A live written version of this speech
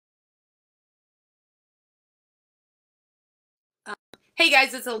Hey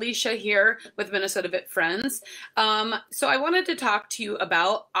guys, it's Alicia here with Minnesota VITFriends. So I wanted to talk to you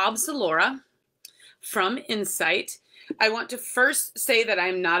about Opzelura from Incyte. I want to first say that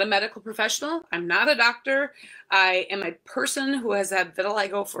I'm not a medical professional. I'm not a doctor. I am a person who has had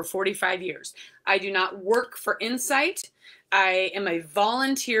vitiligo for 45 years. I do not work for Incyte. I am a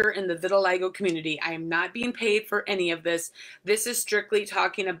volunteer in the vitiligo community. I am not being paid for any of this. This is strictly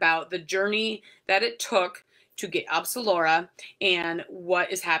talking about the journey that it took to get Opzelura and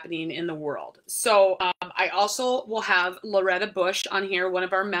what is happening in the world. So I also will have Loretta B on here, one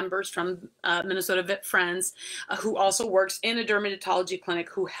of our members from Minnesota VITFriends, who also works in a dermatology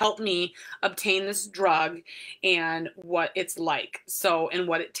clinic, who helped me obtain this drug and what it's like, so, and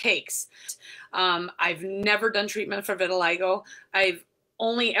what it takes. I've never done treatment for vitiligo. The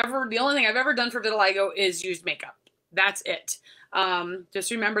only thing I've ever done for vitiligo is used makeup. That's it. Just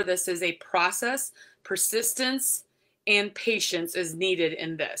remember, this is a process. Persistence and patience is needed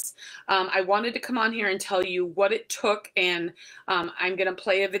in this. I wanted to come on here and tell you what it took, and I'm going to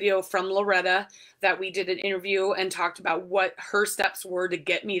play a video from Loretta that we did an interview and talked about what her steps were to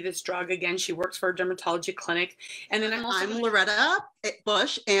get me this drug. Again, she works for a dermatology clinic. And then I'm Loretta B,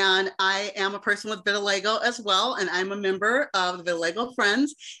 and I am a person with vitiligo as well, and I'm a member of the Vitiligo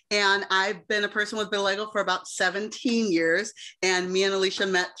Friends, and I've been a person with vitiligo for about 17 years, and me and Alicia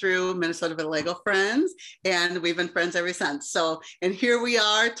met through Minnesota Vitiligo Friends, and we've been friends ever since. So, and here we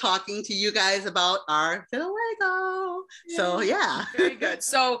are talking to you guys about our vitiligo. So yeah. Very good.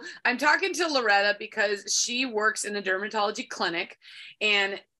 So I'm talking to Loretta because she works in a dermatology clinic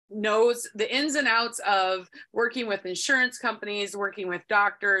and knows the ins and outs of working with insurance companies, working with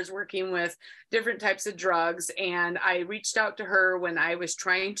doctors, working with different types of drugs. And I reached out to her when I was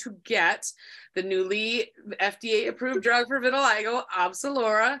trying to get the newly FDA approved drug for vitiligo,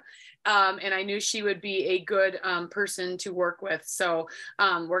 Opzelura. And I knew she would be a good person to work with. So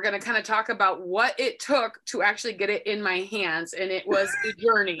we're going to kind of talk about what it took to actually get it in my hands. And it was a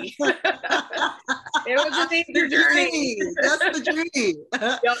journey. It was a major journey. That's the journey.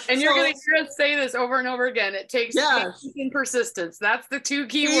 Yep. And you're going to hear us say this over and over again. It takes patience and persistence. That's the two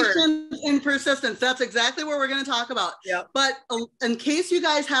key words. Patience and persistence. That's exactly what we're going to talk about. Yep. But in case you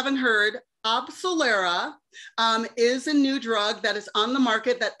guys haven't heard, Opzelura is a new drug that is on the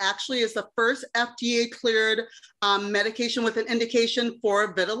market that actually is the first FDA cleared medication with an indication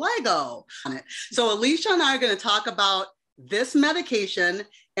for vitiligo on it. So Alicia and I are going to talk about this medication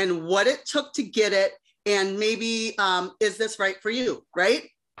and what it took to get it, and maybe is this right for you, right?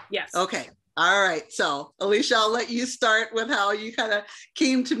 Yes. Okay. All right. So Alicia, I'll let you start with how you kind of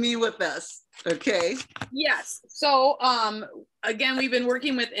came to me with this. Okay. Yes. So again, we've been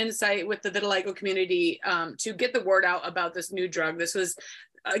working with Incyte, with the vitiligo community, to get the word out about this new drug. This was,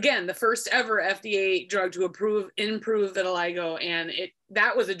 again, the first ever FDA drug to improve vitiligo, and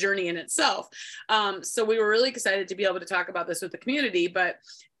that was a journey in itself. So we were really excited to be able to talk about this with the community. But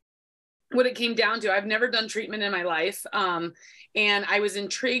what it came down to, I've never done treatment in my life, and I was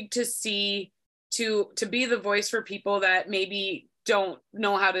intrigued to see, to be the voice for people that maybe don't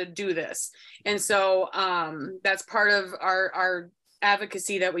know how to do this. And so that's part of our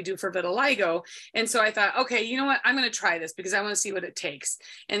advocacy that we do for vitiligo. And so I thought, okay, you know what, I'm going to try this because I want to see what it takes.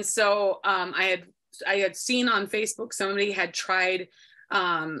 And so I had seen on Facebook somebody had tried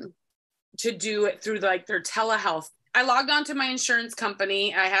to do it through like their telehealth. I logged on to my insurance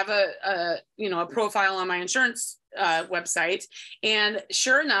company. I have a profile on my insurance website, and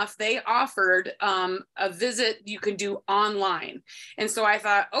sure enough, they offered a visit you can do online. And so I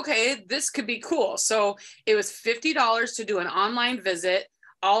thought, okay, this could be cool. So it was $50 to do an online visit.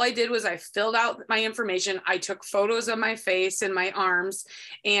 All I did was I filled out my information. I took photos of my face and my arms,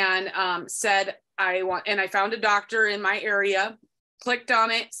 and said I found a doctor in my area, clicked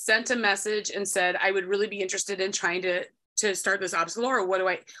on it, sent a message, and said I would really be interested in trying to start this Opzelura.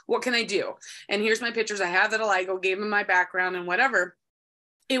 What can I do? And here's my pictures. I have vitiligo, gave them my background and whatever.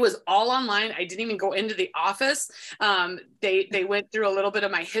 It was all online. I didn't even go into the office. They went through a little bit of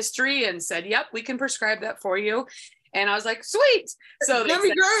my history and said, yep, we can prescribe that for you. And I was like, sweet. So it's gonna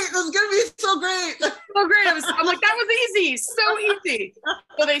be great. It's gonna be so great. So great. I'm like, that was easy. So easy.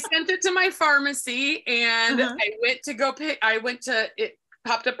 So they sent it to my pharmacy, and it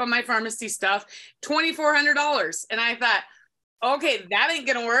popped up on my pharmacy stuff, $2,400. And I thought, okay, that ain't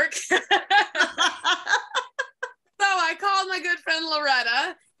gonna work. So I called my good friend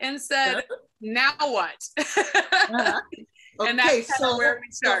Loretta and said, now what? Okay, And that's kind of where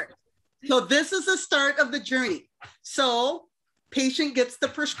we start. So this is the start of the journey. So patient gets the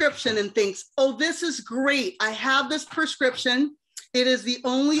prescription and thinks, oh, this is great. I have this prescription. It is the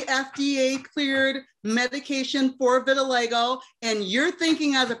only FDA cleared medication for vitiligo. And you're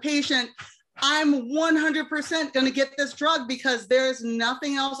thinking as a patient, I'm 100% going to get this drug because there's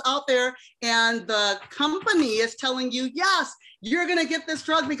nothing else out there. And the company is telling you, yes, you're going to get this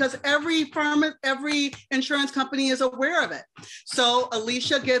drug because every insurance company is aware of it. So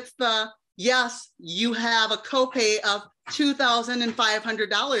Alicia gets the, yes, you have a copay of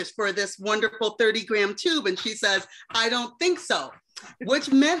 $2,500 for this wonderful 30-gram tube. And she says, I don't think so,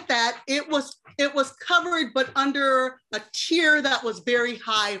 which meant that it was covered, but under a tier that was very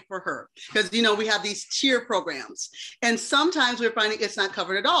high for her. Because, you know, we have these tier programs. And sometimes we're finding it's not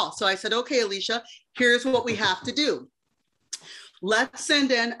covered at all. So I said, okay, Alicia, here's what we have to do. Let's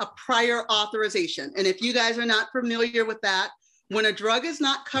send in a prior authorization. And if you guys are not familiar with that, when a drug is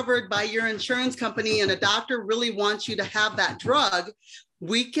not covered by your insurance company and a doctor really wants you to have that drug,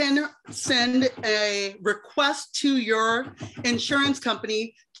 we can send a request to your insurance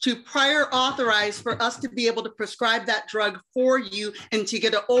company to prior authorize for us to be able to prescribe that drug for you and to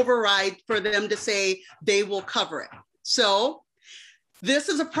get an override for them to say they will cover it. So this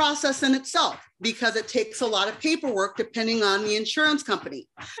is a process in itself because it takes a lot of paperwork depending on the insurance company.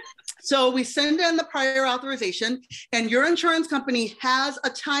 So we send in the prior authorization and your insurance company has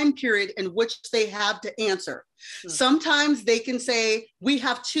a time period in which they have to answer. Sometimes they can say, we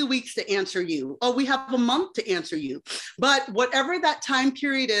have 2 weeks to answer you, or we have a month to answer you. But whatever that time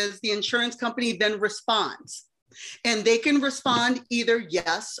period is, the insurance company then responds. And they can respond either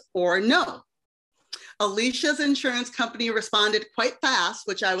yes or no. Alicia's insurance company responded quite fast,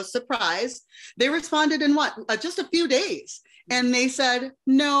 which I was surprised. They responded in what? Just a few days. And they said,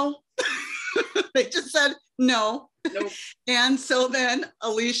 no. They just said, no. Nope. And so then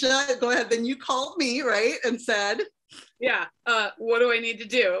Alicia, go ahead, then you called me, right? And said, yeah, what do I need to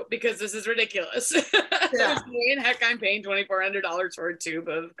do? Because this is ridiculous. Yeah. There's no way in heck I'm paying $2,400 for a tube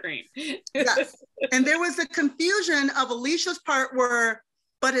of cream. Yes. And there was a confusion of Alicia's part where,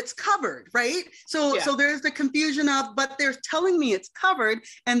 but it's covered, right? So, yeah. So there's the confusion of, but they're telling me it's covered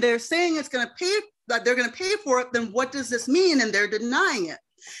and they're saying it's going to pay, that they're going to pay for it. Then what does this mean? And they're denying it.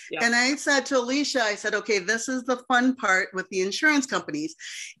 Yep. And I said to Alicia, I said, okay, this is the fun part with the insurance companies.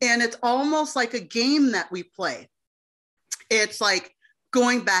 And it's almost like a game that we play. It's like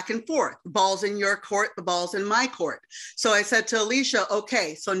going back and forth. The ball's in your court, the ball's in my court. So I said to Alicia,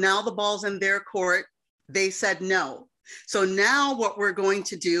 okay, so now the ball's in their court. They said no. So now what we're going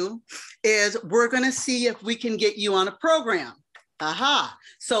to do is we're going to see if we can get you on a program. Aha.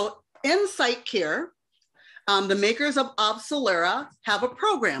 So Incyte Cares, the makers of Opzelura, have a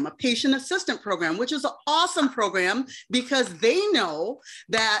program, a patient assistant program, which is an awesome program because they know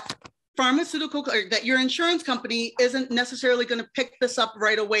that that your insurance company isn't necessarily going to pick this up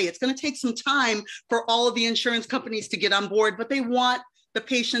right away. It's going to take some time for all of the insurance companies to get on board, but they want the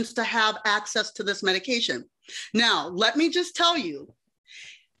patients to have access to this medication. Now, let me just tell you,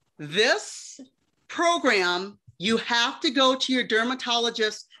 this program, you have to go to your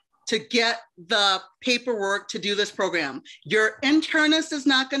dermatologist to get the paperwork to do this program. Your internist is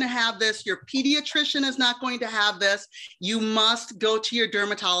not going to have this. Your pediatrician is not going to have this. You must go to your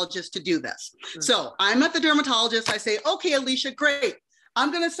dermatologist to do this. Mm-hmm. So I'm at the dermatologist. I say, okay, Alicia, great.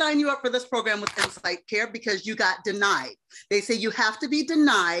 I'm going to sign you up for this program with Incyte Cares because you got denied. They say you have to be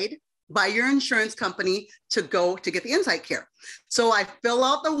denied by your insurance company to go to get the Incyte Cares. So I fill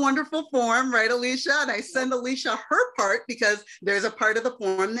out the wonderful form, right, Alicia? And I send Alicia her part because there's a part of the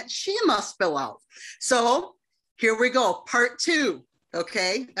form that she must fill out. So here we go, part 2,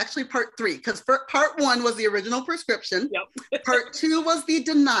 okay? Actually part 3, because part 1 was the original prescription. Yep. Part 2 was the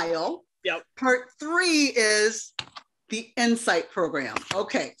denial. Yep. Part 3 is the Incyte program.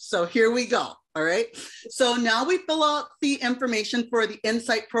 Okay, so here we go. All right. So now we fill out the information for the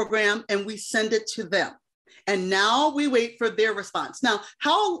Incyte program and we send it to them. And now we wait for their response. Now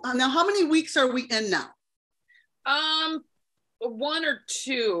how many weeks are we in now? 1 or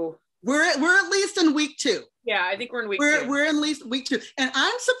 2. We're at least in week 2. Yeah, I think we're in week 2. We're in at least week 2. And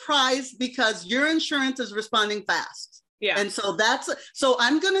I'm surprised because your insurance is responding fast. Yeah. And so so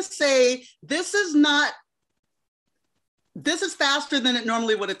I'm going to say this is faster than it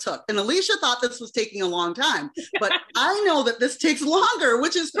normally would have took. And Alicia thought this was taking a long time, but I know that this takes longer,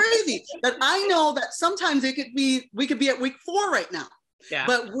 which is crazy. That I know that sometimes we could be at week 4 right now, yeah.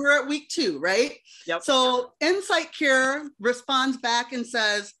 But we're at week 2, right? Yep. So Incyte Cares responds back and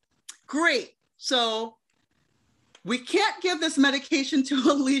says, great. So we can't give this medication to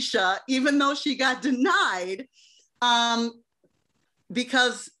Alicia, even though she got denied.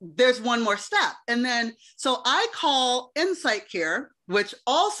 Because there's one more step. And then, so I call Incyte Cares, which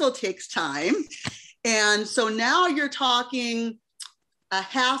also takes time. And so now you're talking a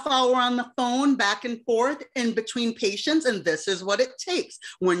half hour on the phone back and forth in between patients. And this is what it takes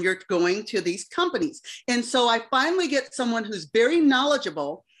when you're going to these companies. And so I finally get someone who's very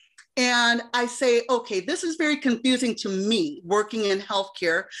knowledgeable. And I say, okay, this is very confusing to me working in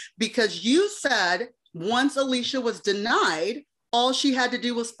healthcare, because you said once Alicia was denied, all she had to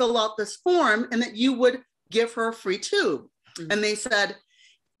do was fill out this form and that you would give her a free tube. Mm-hmm. And they said,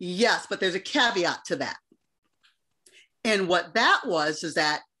 yes, but there's a caveat to that. And what that was is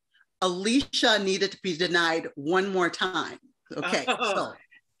that Alicia needed to be denied one more time. Okay, so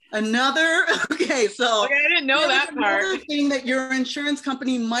another, okay, so okay, I didn't know that part. Another thing that your insurance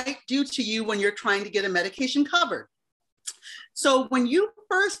company might do to you when you're trying to get a medication covered. So when you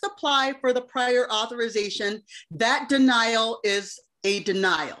first apply for the prior authorization, that denial is a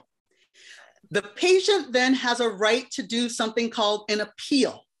denial. The patient then has a right to do something called an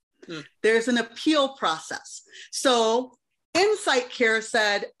appeal. There's an appeal process. So Incyte Cares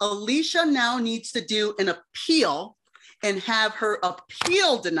said, Alicia now needs to do an appeal and have her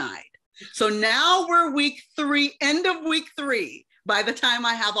appeal denied. So now we're week 3, end of week 3, by the time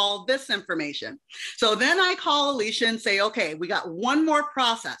I have all this information. So then I call Alicia and say, okay, we got one more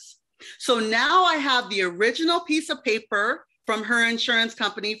process. So now I have the original piece of paper from her insurance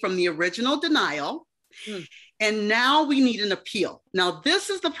company from the original denial. And now we need an appeal. Now, this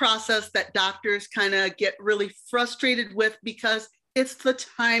is the process that doctors kind of get really frustrated with because it's the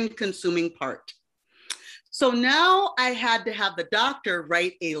time-consuming part. So now I had to have the doctor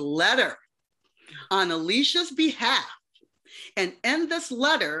write a letter on Alicia's behalf. And in this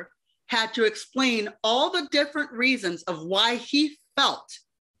letter, had to explain all the different reasons of why he felt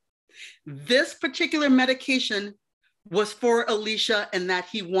this particular medication was for Alicia and that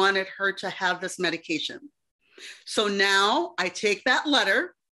he wanted her to have this medication. So now I take that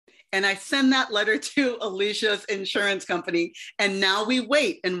letter and I send that letter to Alicia's insurance company. And now we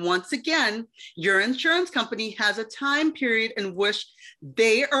wait. And once again, your insurance company has a time period in which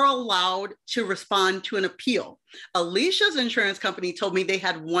they are allowed to respond to an appeal. Alicia's insurance company told me they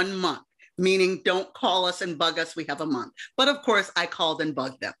had 1 month, meaning don't call us and bug us, we have a month. But of course I called and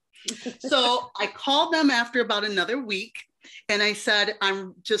bugged them. So I called them after about another week and I said,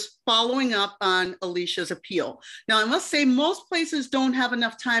 I'm just following up on Alicia's appeal. Now I must say most places don't have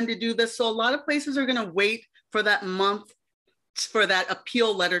enough time to do this. So a lot of places are gonna wait for that month for that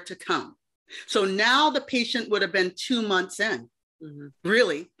appeal letter to come. So now the patient would have been 2 months in,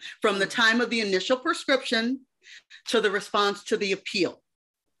 really, from the time of the initial prescription to the response to the appeal.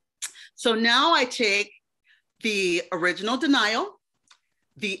 So now I take the original denial,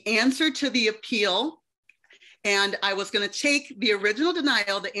 the answer to the appeal, and I was going to take the original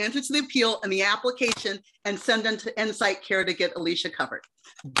denial, the answer to the appeal, and the application and send them to Incyte Care to get Alicia covered.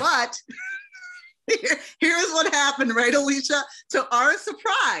 But here's what happened, right, Alicia? To our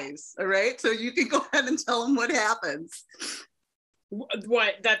surprise, all right? So you can go ahead and tell them what happens.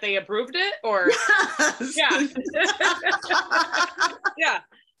 What, that they approved it, or? Yes. Yeah.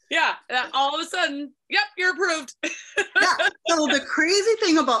 Yeah, all of a sudden, yep, you're approved. Yeah. So the crazy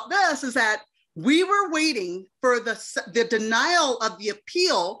thing about this is that we were waiting for the denial of the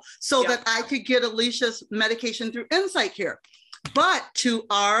appeal so that I could get Alicia's medication through Incyte Care. But to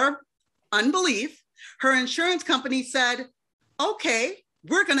our unbelief, her insurance company said, okay,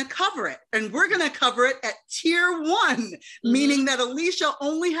 we're going to cover it. And we're going to cover it at tier 1, meaning that Alicia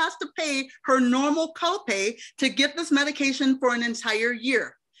only has to pay her normal copay to get this medication for an entire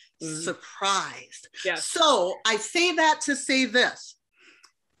year. Surprised. Yes. So I say that to say this: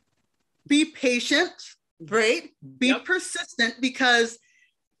 be patient, right? Be persistent, because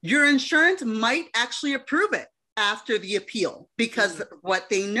your insurance might actually approve it after the appeal because of what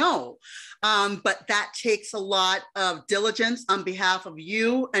they know. But that takes a lot of diligence on behalf of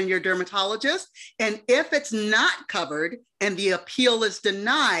you and your dermatologist. And if it's not covered and the appeal is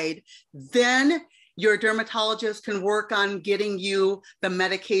denied, then your dermatologist can work on getting you the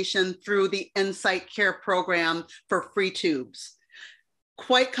medication through the Incyte Care program for free tubes.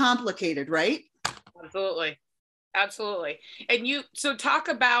 Quite complicated, right? Absolutely. Absolutely. And so talk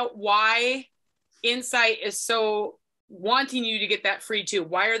about why Incyte is so wanting you to get that free tube.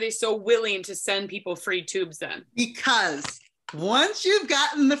 Why are they so willing to send people free tubes then? Because once you've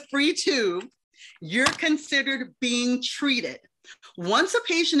gotten the free tube, you're considered being treated. Once a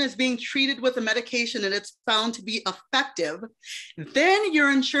patient is being treated with a medication and it's found to be effective, then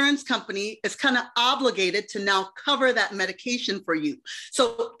your insurance company is kind of obligated to now cover that medication for you.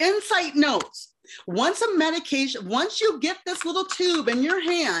 So Incyte knows once you get this little tube in your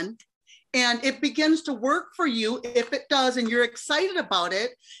hand, and it begins to work for you, if it does, and you're excited about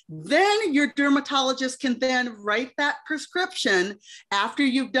it, then your dermatologist can then write that prescription after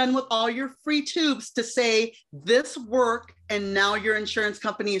you've done with all your free tubes to say, this worked, and now your insurance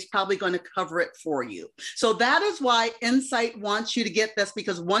company is probably going to cover it for you. So that is why Incyte wants you to get this,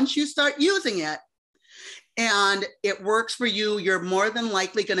 because once you start using it, and it works for you, you're more than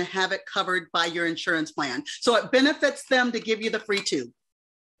likely going to have it covered by your insurance plan. So it benefits them to give you the free tube.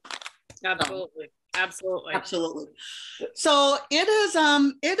 Absolutely. Absolutely. Absolutely. So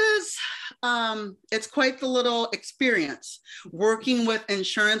it's quite the little experience working with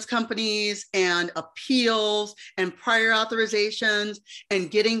insurance companies and appeals and prior authorizations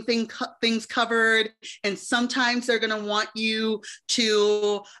and getting things covered. And sometimes they're going to want you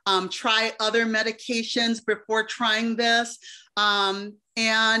to try other medications before trying this.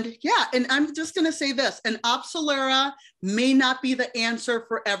 And yeah, and I'm just going to say this, an Opzelura may not be the answer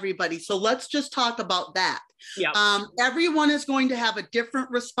for everybody. So let's just talk about that. Yeah. Everyone is going to have a different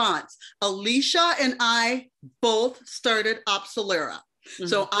response. Alicia and I both started Opzelura. Mm-hmm.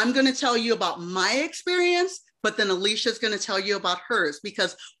 So I'm going to tell you about my experience, but then Alicia is going to tell you about hers,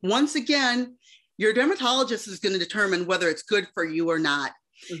 because once again, your dermatologist is going to determine whether it's good for you or not.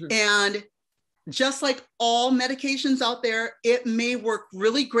 Mm-hmm. And just like all medications out there, it may work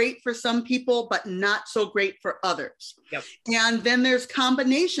really great for some people, but not so great for others. Yep. And then there's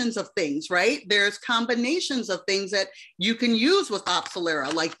combinations of things, right? There's combinations of things that you can use with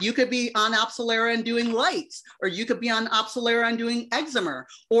Opzelura. Like you could be on Opzelura and doing lights, or you could be on Opzelura and doing eczema,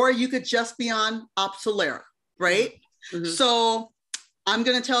 or you could just be on Opzelura, right? Mm-hmm. So I'm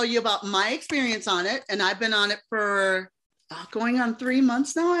going to tell you about my experience on it. And I've been on it for going on 3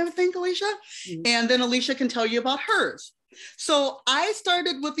 months now, I would think, Alicia. Mm-hmm. And then Alicia can tell you about hers. So I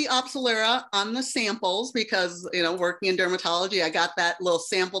started with the Opzelura on the samples because, you know, working in dermatology, I got that little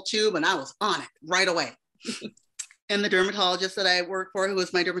sample tube and I was on it right away. And the dermatologist that I work for, who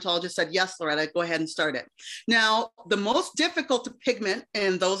was my dermatologist, said, yes, Loretta, go ahead and start it. Now, the most difficult to pigment,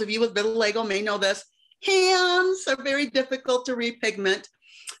 and those of you with vitiligo may know this, hands are very difficult to repigment.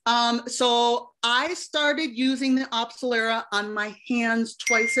 So I started using the Opzelura on my hands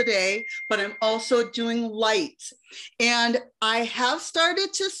twice a day, but I'm also doing lights. And I have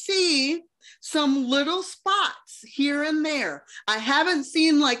started to see some little spots here and there. I haven't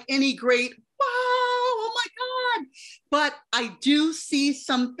seen like any great, wow, oh my God, but I do see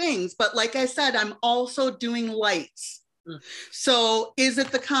some things. But like I said, I'm also doing lights. So is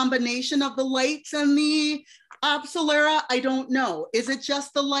it the combination of the lights and the Opzelura? I don't know. Is it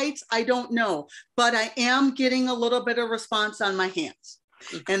just the lights? I don't know. But I am getting a little bit of response on my hands.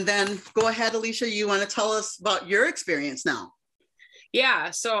 And then go ahead, Alicia, you want to tell us about your experience now? Yeah.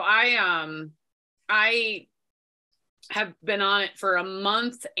 So I have been on it for a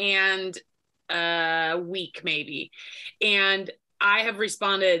month and a week maybe. And I have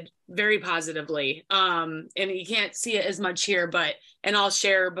responded very positively. And you can't see it as much here, and I'll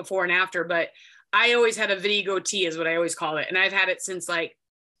share before and after, but I always had a vitiligo T is what I always call it. And I've had it since like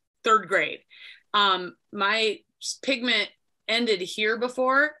 3rd grade. My pigment ended here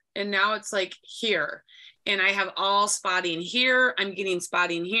before, and now it's like here. And I have all spotting here. I'm getting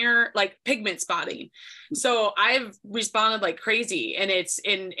spotting here, like pigment spotting. So I've responded like crazy. And it's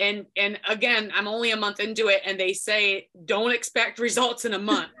and again, I'm only a month into it, and they say, don't expect results in a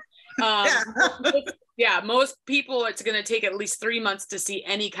month. Yeah, most people, it's going to take at least 3 months to see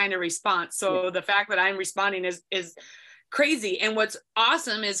any kind of response. So the fact that I'm responding is crazy. And what's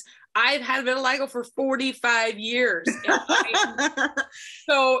awesome is I've had vitiligo for 45 years.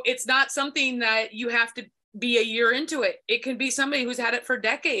 So it's not something that you have to be a year into it. It can be somebody who's had it for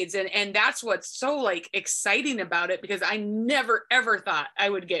decades. And that's what's so like exciting about it, because I never, ever thought I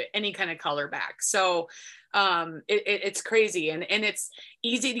would get any kind of color back. So it's crazy, and it's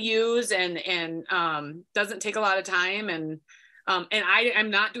easy to use, and doesn't take a lot of time. And I'm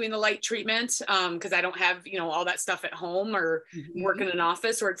not doing the light treatment because I don't have, you know, all that stuff at home or work in an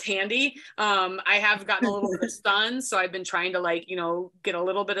office where it's handy. I have gotten a little bit of sun, so I've been trying to, like, you know, get a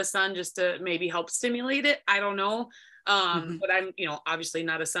little bit of sun just to maybe help stimulate it. I don't know. But I'm, you know, obviously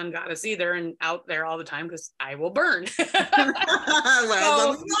not a sun goddess either, and out there all the time because I will burn. Well,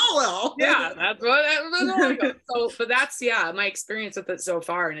 yeah, that's what. But that's my experience with it so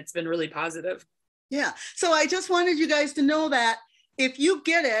far, and it's been really positive. Yeah. So I just wanted you guys to know that if you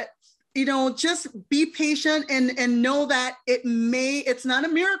get it, you know, just be patient and know that it's not a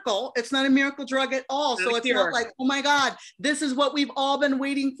miracle. It's not a miracle drug at all. So it's not like, oh my God, this is what we've all been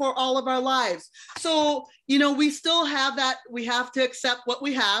waiting for all of our lives. So, you know, we still have that. We have to accept what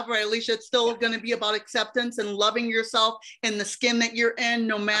we have, right, Alicia? It's still going to be about acceptance and loving yourself in the skin that you're in,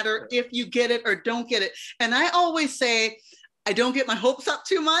 no matter if you get it or don't get it. And I always say, I don't get my hopes up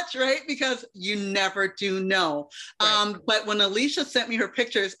too much, right? Because you never do know. Right. But when Alicia sent me her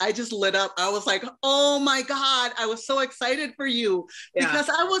pictures, I just lit up. I was like, oh my God, I was so excited for you because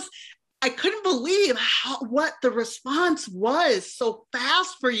I couldn't believe what the response was so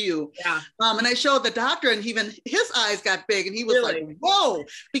fast for you. Yeah. And I showed the doctor and even his eyes got big and he was like, whoa,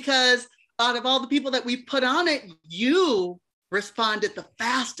 because out of all the people that we put on it, you responded the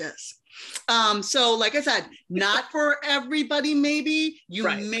fastest. So like I said, not for everybody, maybe. You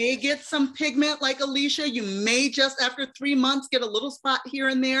may get some pigment like Alicia. You may just after 3 months get a little spot here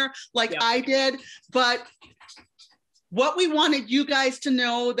and there like I did. But what we wanted you guys to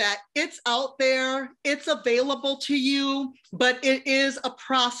know that it's out there, it's available to you, but it is a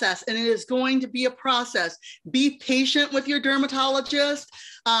process and it is going to be a process. Be patient with your dermatologist.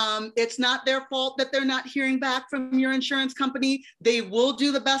 It's not their fault that they're not hearing back from your insurance company. They will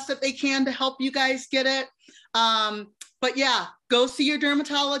do the best that they can to help you guys get it. But yeah, go see your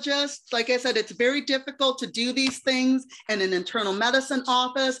dermatologist. Like I said, it's very difficult to do these things in an internal medicine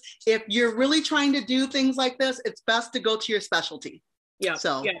office. If you're really trying to do things like this, it's best to go to your specialty. Yeah.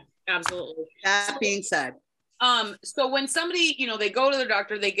 So yeah, absolutely. That being said. So when somebody, you know, they go to their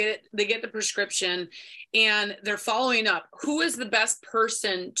doctor, they get the prescription and they're following up, who is the best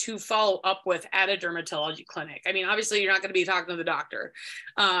person to follow up with at a dermatology clinic? I mean, obviously you're not going to be talking to the doctor.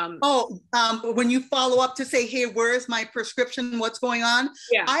 When you follow up to say, hey, where is my prescription? What's going on?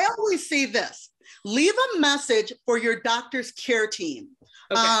 Yeah. I always say this, leave a message for your doctor's care team.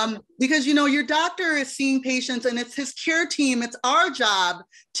 Okay. Because, you know, your doctor is seeing patients and it's his care team. It's our job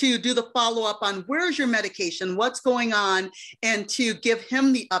to do the follow-up on where's your medication, what's going on, and to give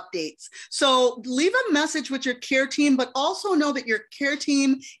him the updates. So leave a message with your care team, but also know that your care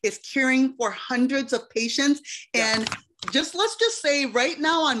team is caring for hundreds of patients. And let's just say right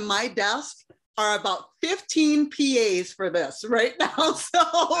now on my desk are about 15 PAs for this right now.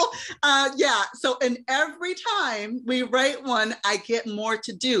 So so and every time we write one, I get more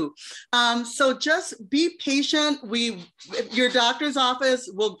to do. So just be patient. Your doctor's office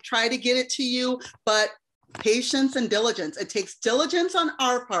will try to get it to you, but patience and diligence. It takes diligence on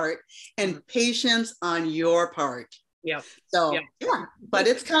our part and patience on your part. Yeah. So yeah, but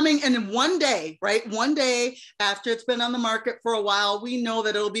it's coming. And in one day, right? One day after it's been on the market for a while, we know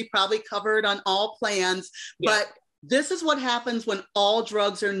that it'll be probably covered on all plans. Yeah. But this is what happens when all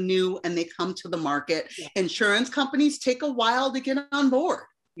drugs are new and they come to the market. Yeah. Insurance companies take a while to get on board.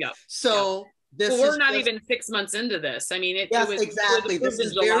 Yeah. So we're not even 6 months into this. I mean, exactly. This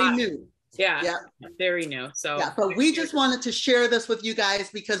is very new. Yeah, very new. So but we just wanted to share this with you guys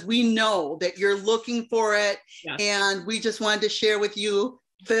because we know that you're looking for it, and we just wanted to share with you,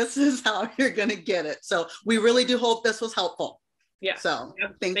 this is how you're going to get it. So we really do hope this was helpful. Yeah. So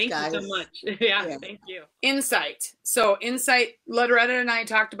thanks, guys. Thank you so much. Yeah, thank you. Incyte. So Incyte, Loretta and I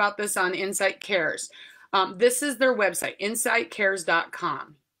talked about this on Incyte Cares. This is their website,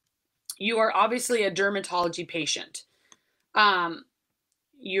 incytecares.com. You are obviously a dermatology patient.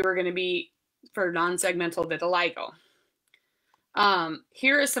 You are going to be for non-segmental vitiligo.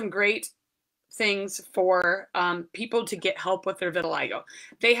 Here are some great things for people to get help with their vitiligo.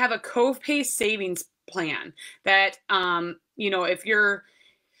 They have a copay savings plan that, you know, if you're,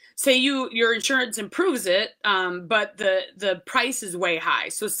 say your insurance improves it, but the price is way high.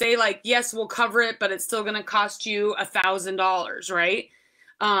 So say like, yes, we'll cover it, but it's still going to cost you $1,000, right?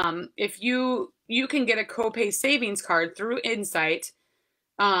 If you can get a copay savings card through Incyte,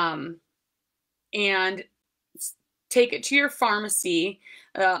 and take it to your pharmacy.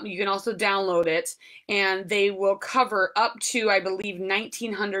 You can also download it, and they will cover up to, I believe,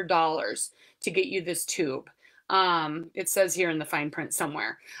 $1,900 to get you this tube. It says here in the fine print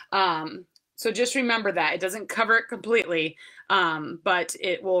somewhere. So just remember that. It doesn't cover it completely, but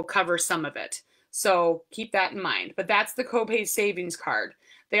it will cover some of it. So keep that in mind. But that's the copay savings card.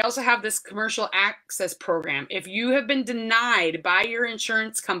 They also have this commercial access program. If you have been denied by your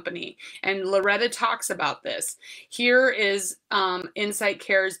insurance company, and Loretta talks about this, here is Incyte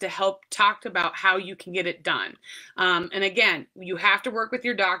Cares to help talk about how you can get it done. And again, you have to work with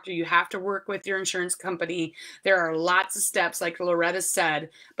your doctor. You have to work with your insurance company. There are lots of steps, like Loretta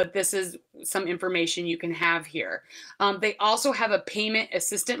said, but this is some information you can have here. They also have a payment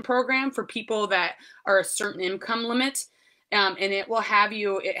assistant program for people that are a certain income limit. And it will have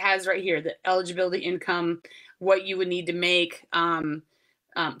you, it has right here, the eligibility income, what you would need to make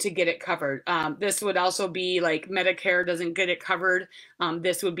to get it covered. This would also be like Medicare doesn't get it covered.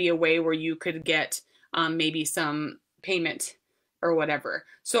 This would be a way where you could get maybe some payment or whatever.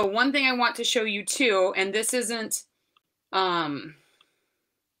 So one thing I want to show you too, and this isn't,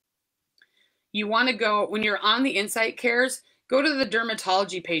 you want to go, when you're on the Incyte Cares, go to the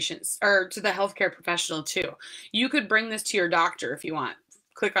dermatology patients or to the healthcare professional too. You could bring this to your doctor if you want.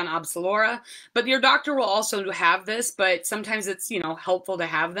 Click on Opzelura, but your doctor will also have this, but sometimes it's, you know, helpful to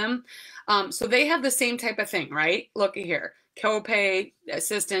have them. So they have the same type of thing, right? Look at here, copay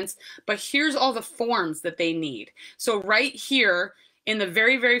assistance, but here's all the forms that they need. So right here in the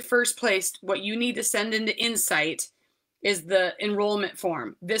very, very first place, what you need to send into Incyte is the enrollment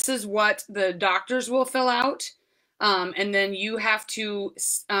form. This is what the doctors will fill out. And then you have to,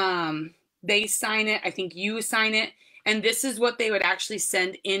 they sign it. I think you sign it. And this is what they would actually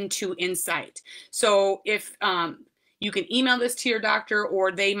send into Incyte. So if you can email this to your doctor,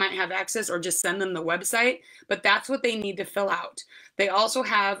 or they might have access, or just send them the website, but that's what they need to fill out. They also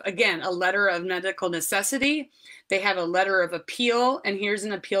have, again, a letter of medical necessity. They have a letter of appeal, and here's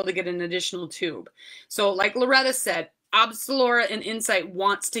an appeal to get an additional tube. So like Loretta said, Opzelura and Incyte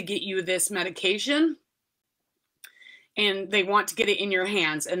wants to get you this medication, and they want to get it in your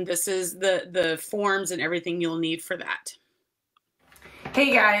hands. And this is the forms and everything you'll need for that.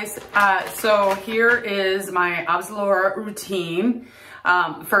 Hey guys, so here is my Opzelura routine.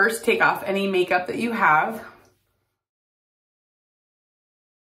 First, take off any makeup that you have.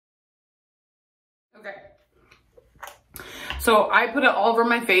 Okay. So I put it all over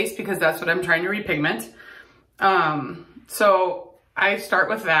my face because that's what I'm trying to repigment. So I start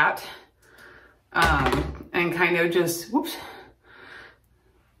with that. And kind of just, whoops,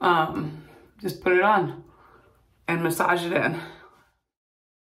 just put it on and massage it in.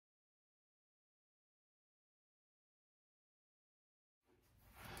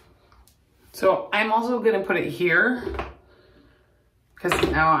 So I'm also gonna put it here because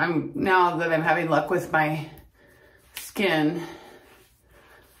now that I'm having luck with my skin,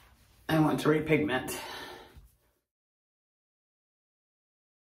 I want to repigment.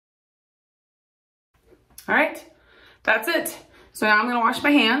 All right, that's it. So now I'm gonna wash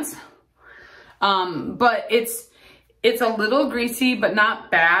my hands. But it's a little greasy, but not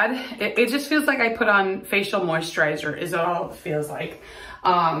bad. It just feels like I put on facial moisturizer is all it feels like.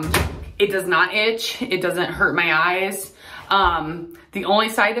 It does not itch. It doesn't hurt my eyes. The only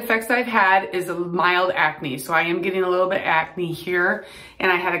side effects I've had is a mild acne. So I am getting a little bit of acne here,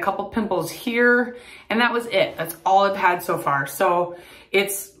 and I had a couple pimples here, and that was it. That's all I've had so far. So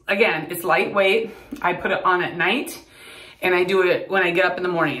again, it's lightweight. I put it on at night, and I do it when I get up in the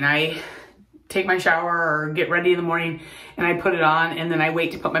morning. I take my shower or get ready in the morning, and I put it on, and then I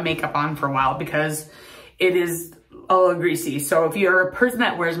wait to put my makeup on for a while because it is a little greasy. So if you're a person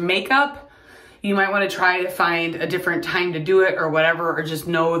that wears makeup, you might want to try to find a different time to do it or whatever, or just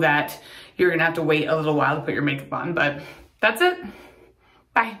know that you're gonna have to wait a little while to put your makeup on. But that's it.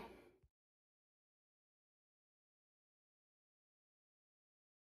 Bye.